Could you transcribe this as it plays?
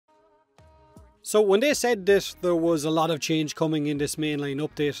So when they said that there was a lot of change coming in this mainline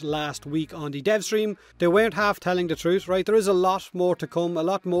update last week on the dev stream, they weren't half telling the truth, right? There is a lot more to come, a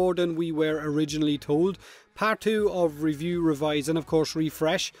lot more than we were originally told. Part 2 of Review, Revise and of course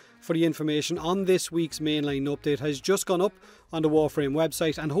Refresh for the information on this week's mainline update has just gone up on the Warframe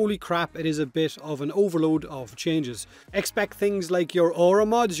website, and holy crap, it is a bit of an overload of changes. Expect things like your aura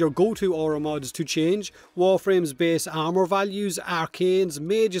mods, your go-to aura mods to change, Warframe's base armor values, arcanes,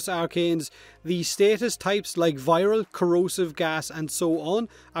 magus arcanes, the status types like viral, corrosive gas and so on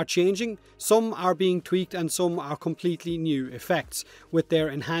are changing. Some are being tweaked and some are completely new effects, with their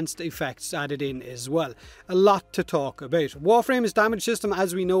enhanced effects added in as well. A lot to talk about. Warframe's damage system,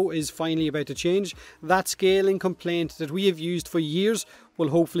 as we know, is finally about to change. That scaling complaint that we have used for years will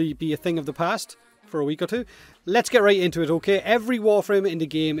hopefully be a thing of the past for a week or two. Let's get right into it, okay? Every Warframe in the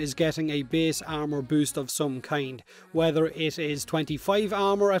game is getting a base armor boost of some kind. Whether it is 25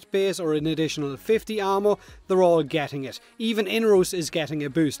 armor at base or an additional 50 armor, they're all getting it. Even Inros is getting a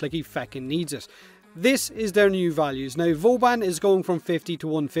boost, like he feckin' needs it. This is their new values. Now Vauban is going from 50 to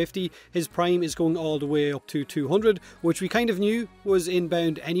 150, his prime is going all the way up to 200, which we kind of knew was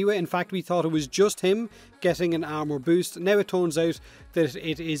inbound anyway. In fact, we thought it was just him getting an armor boost. Now it turns out that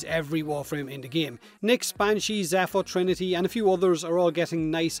it is every Warframe in the game. Nyx, Banshee, Zephyr, Trinity and a few others are all getting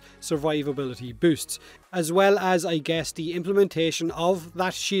nice survivability boosts, as well as, I guess, the implementation of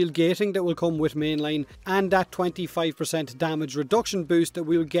that shield gating that will come with mainline and that 25% damage reduction boost that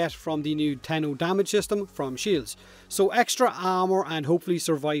we'll get from the new 10-0 damage system from shields. So extra armor and hopefully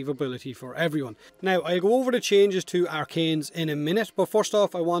survivability for everyone. Now I'll go over the changes to arcanes in a minute, but first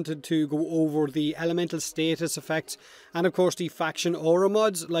off I wanted to go over the elemental status effects and of course the faction aura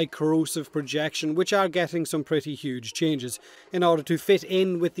mods like corrosive projection, which are getting some pretty huge changes in order to fit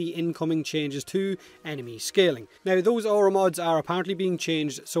in with the incoming changes to enemy scaling. Now those aura mods are apparently being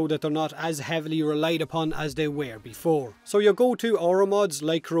changed so that they're not as heavily relied upon as they were before. So your go-to aura mods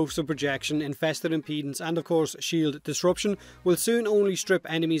like corrosive projection, infested impedance and of course shield disruption will soon only strip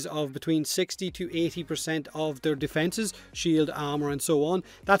enemies of between 60 to 80% of their defenses, shield, armor and so on.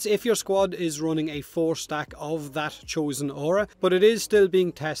 That's if your squad is running a 4-stack of that chosen aura, but it is still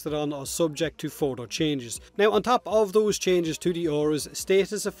being tested on or subject to further changes. Now on top of those changes to the auras,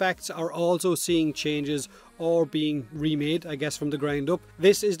 status effects are also seeing changes or being remade, I guess, from the ground up.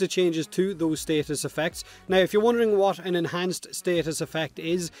 This is the changes to those status effects. Now if you're wondering what an enhanced status effect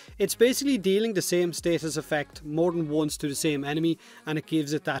is, it's basically dealing the same status effect more than once to the same enemy and it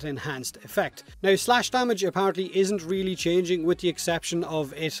gives it that enhanced effect. Now slash damage apparently isn't really changing, with the exception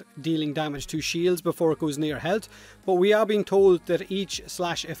of it dealing damage to shields before it goes near health, but we are being told that each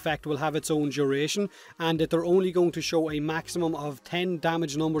slash effect will have its own duration and that they're only going to show a maximum of 10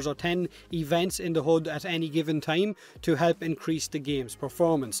 damage numbers or 10 events in the HUD at any given time to help increase the game's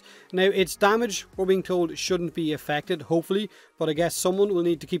performance. Now its damage, we're being told, shouldn't be affected, hopefully, but I guess someone will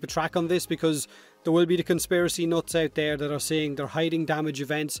need to keep a track on this because there will be the conspiracy nuts out there that are saying they're hiding damage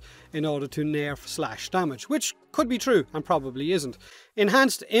events in order to nerf slash damage, which could be true and probably isn't.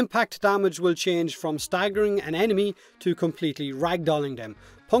 Enhanced impact damage will change from staggering an enemy to completely ragdolling them.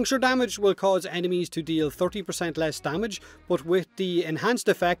 Puncture damage will cause enemies to deal 30% less damage, but with the enhanced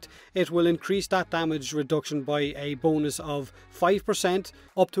effect it will increase that damage reduction by a bonus of 5%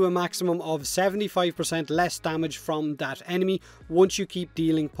 up to a maximum of 75% less damage from that enemy once you keep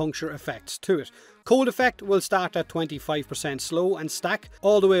dealing puncture effects to it. Cold effect will start at 25% slow and stack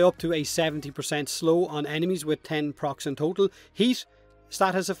all the way up to a 70% slow on enemies with 10 procs in total. Heat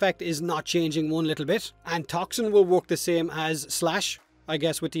status effect is not changing one little bit, and toxin will work the same as slash, I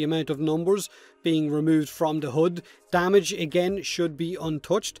guess, with the amount of numbers being removed from the HUD. Damage again should be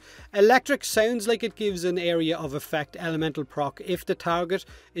untouched. Electric sounds like it gives an area of effect elemental proc if the target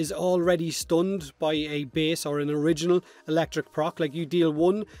is already stunned by a base or an original electric proc. Like you deal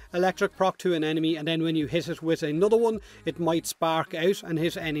one electric proc to an enemy and then when you hit it with another one it might spark out and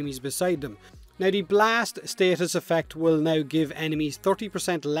hit enemies beside them. Now the blast status effect will now give enemies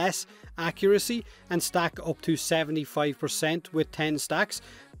 30% less accuracy and stack up to 75% with 10 stacks.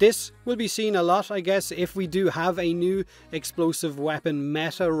 This will be seen a lot, I guess, if we do have a new explosive weapon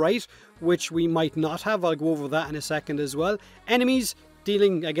meta, right? Which we might not have. I'll go over that in a second as well. Enemies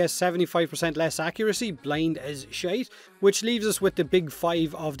dealing, I guess, 75% less accuracy, blind as shite, which leaves us with the big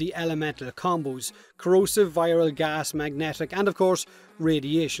 5 of the elemental combos: corrosive, viral, gas, magnetic, and of course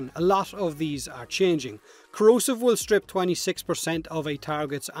radiation. A lot of these are changing. Corrosive will strip 26% of a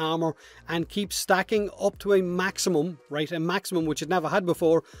target's armor and keep stacking up to a maximum, right, a maximum which it never had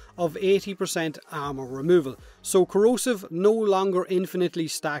before, of 80% armor removal. So corrosive no longer infinitely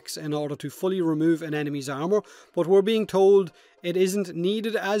stacks in order to fully remove an enemy's armor, but we're being told it isn't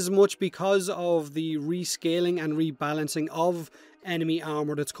needed as much because of the rescaling and rebalancing of enemy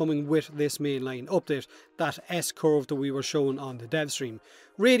armor that's coming with this mainline update, that S curve that we were shown on the dev stream.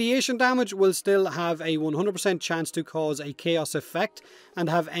 Radiation damage will still have a 100% chance to cause a chaos effect and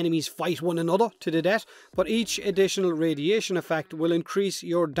have enemies fight one another to the death, but each additional radiation effect will increase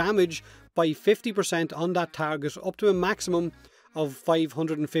your damage by 50% on that target up to a maximum of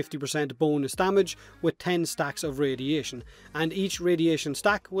 550% bonus damage with 10 stacks of radiation, and each radiation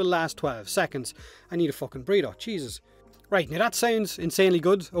stack will last 12 seconds. I need a fucking breather, Jesus. Right, now that sounds insanely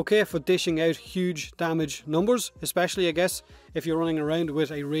good, okay, for dishing out huge damage numbers, especially I guess if you're running around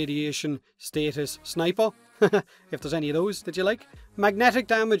with a radiation status sniper, if there's any of those that you like. Magnetic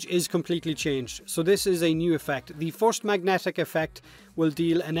damage is completely changed, so this is a new effect. The first magnetic effect will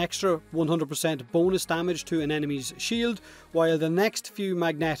deal an extra 100% bonus damage to an enemy's shield, while the next few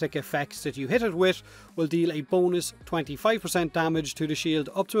magnetic effects that you hit it with will deal a bonus 25% damage to the shield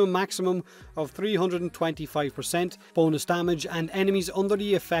up to a maximum of 325% bonus damage, and enemies under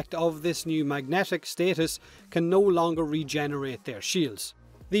the effect of this new magnetic status can no longer regenerate their shields.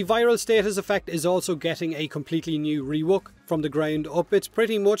 The viral status effect is also getting a completely new rework from the ground up. It's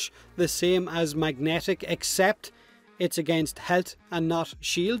pretty much the same as magnetic, except it's against health and not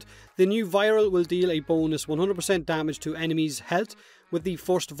shield. The new viral will deal a bonus 100% damage to enemies' health with the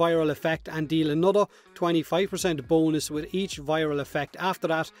first viral effect and deal another 25% bonus with each viral effect after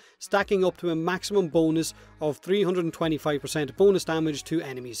that, stacking up to a maximum bonus of 325% bonus damage to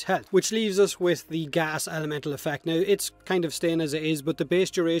enemies' health. Which leaves us with the gas elemental effect. Now it's kind of staying as it is, but the base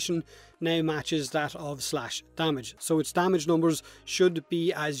duration now matches that of slash damage, so its damage numbers should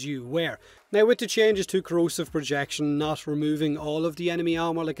be as you were. Now with the changes to corrosive projection not removing all of the enemy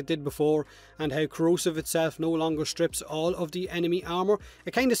armor like it did before, and how corrosive itself no longer strips all of the enemy armor,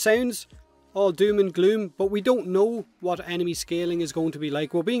 it kind of sounds all doom and gloom, but we don't know what enemy scaling is going to be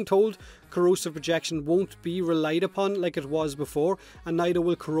like. We're being told corrosive projection won't be relied upon like it was before, and neither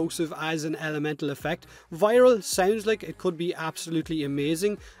will corrosive as an elemental effect. Viral sounds like it could be absolutely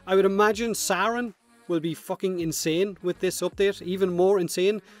amazing. I would imagine Siren will be fucking insane with this update, even more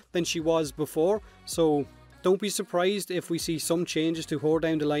insane than she was before, so don't be surprised if we see some changes to her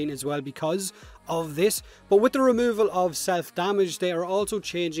down the line as well because of this. But with the removal of self-damage, they are also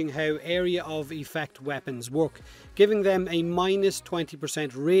changing how area of effect weapons work, giving them a minus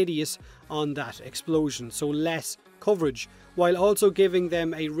 20% radius on that explosion, so less coverage, while also giving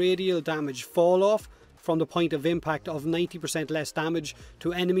them a radial damage fall off from the point of impact of 90% less damage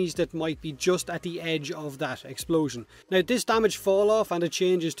to enemies that might be just at the edge of that explosion. Now this damage fall off and the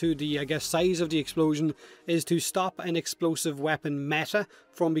changes to the, I guess, size of the explosion is to stop an explosive weapon meta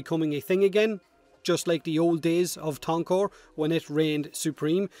from becoming a thing again, just like the old days of Tonkor when it reigned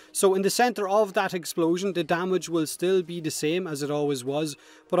supreme. So in the center of that explosion, the damage will still be the same as it always was,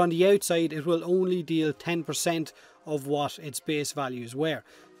 but on the outside it will only deal 10% of what its base values were.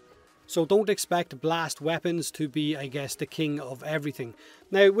 So don't expect blast weapons to be, I guess, the king of everything.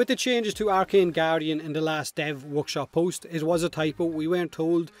 Now, with the changes to Arcane Guardian in the last dev workshop post, it was a typo. We weren't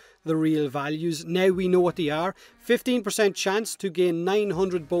told the real values. Now we know what they are. 15% chance to gain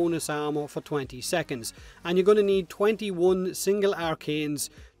 900 bonus armor for 20 seconds. And you're going to need 21 single arcanes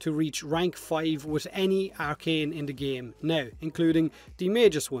to reach rank 5 with any arcane in the game now, including the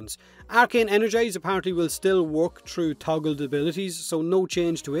Magus ones. Arcane Energize apparently will still work through toggled abilities, so no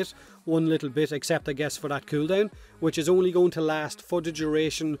change to it one little bit, except I guess for that cooldown, which is only going to last for the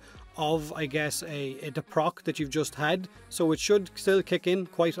duration of, I guess, the proc that you've just had, so it should still kick in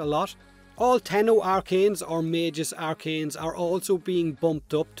quite a lot. All Tenno Arcanes or Magus Arcanes are also being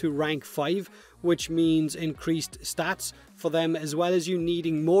bumped up to rank 5, which means increased stats for them, as well as you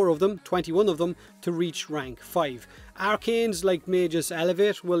needing more of them, 21 of them, to reach rank 5. Arcanes like Magus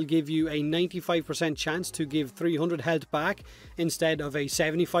Elevate will give you a 95% chance to give 300 health back instead of a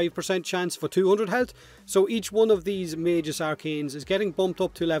 75% chance for 200 health. So each one of these Magus Arcanes is getting bumped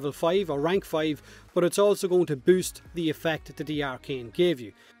up to level 5 or rank 5, but it's also going to boost the effect that the Arcane gave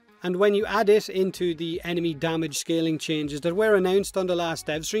you. And when you add it into the enemy damage scaling changes that were announced on the last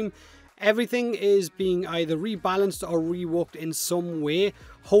dev stream, everything is being either rebalanced or reworked in some way,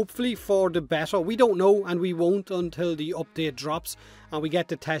 hopefully for the better. We don't know, and we won't until the update drops and we get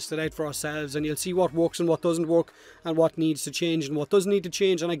to test it out for ourselves, and you'll see what works and what doesn't work, and what needs to change and what doesn't need to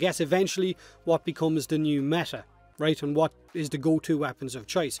change, and I guess eventually what becomes the new meta, right, and what is the go-to weapons of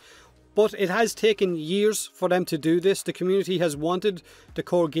choice. But it has taken years for them to do this. The community has wanted the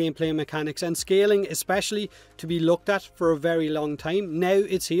core gameplay mechanics and scaling especially to be looked at for a very long time. Now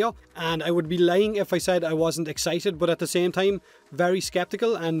it's here, and I would be lying if I said I wasn't excited, but at the same time very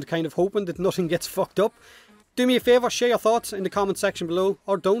skeptical and kind of hoping that nothing gets fucked up. Do me a favour, share your thoughts in the comment section below,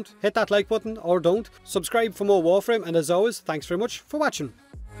 or don't. Hit that like button, or don't. Subscribe for more Warframe, and as always, thanks very much for watching.